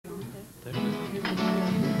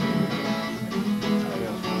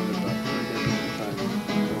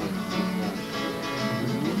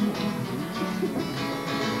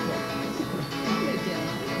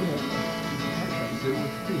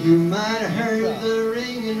You might have heard the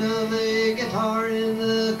ringing of a guitar in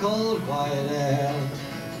the cold, quiet air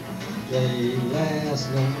late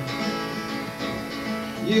last night.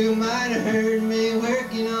 You might have heard me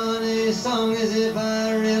working on a song as if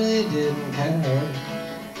I really didn't care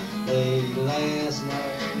late last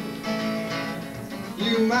night.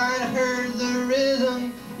 You might have heard the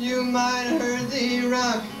rhythm, you might have heard the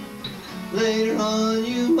rock. Later on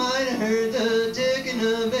you might have heard the ticking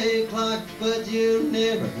of a clock, but you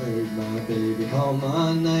never heard my baby call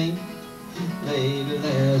my name late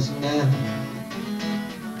last night.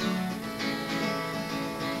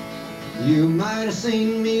 You might have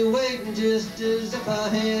seen me waiting just as if I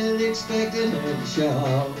had expected her to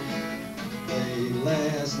shout late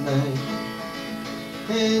last night.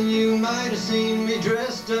 And you might have seen me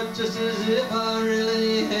dressed up just as if I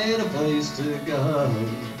really had a place to go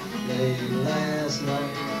late last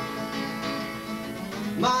night.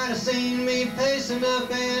 Might have seen me pacing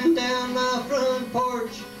up and down my front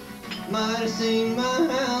porch. Might have seen my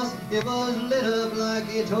house, it was lit up like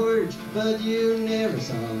a torch. But you never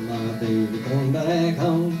saw my baby come back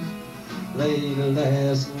home late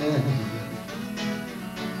last night.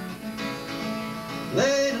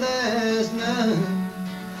 Late last night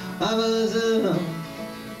I was alone.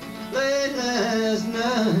 Late last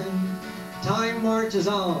night time marches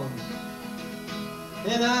on,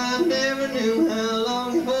 and I never knew how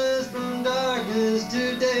long it was from darkness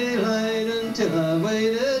to daylight until I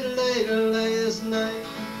waited later last night.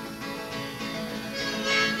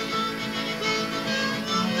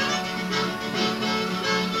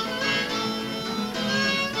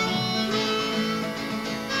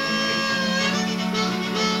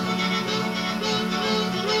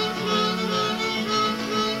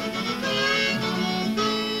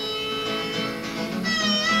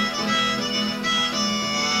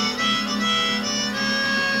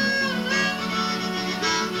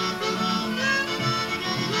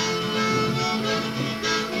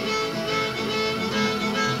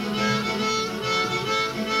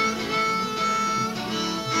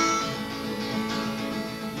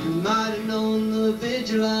 You might have known the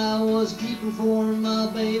vigil I was keeping for my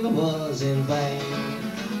baby was in vain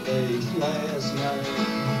late last night.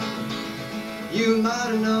 You might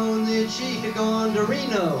have known that she had gone to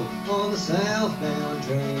Reno on the southbound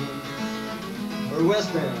train, or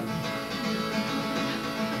westbound.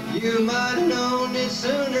 You might have known it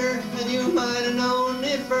sooner, and you might have known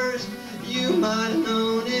it first. You might have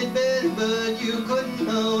known it better, but you couldn't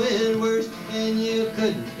know it worse. And you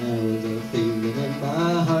couldn't know the feeling in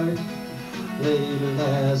my heart late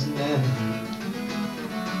last night.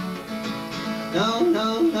 No,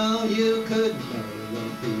 no, no, you couldn't know the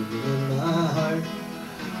feeling in my heart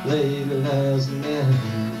late last night.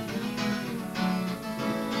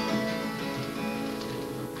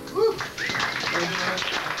 Woo.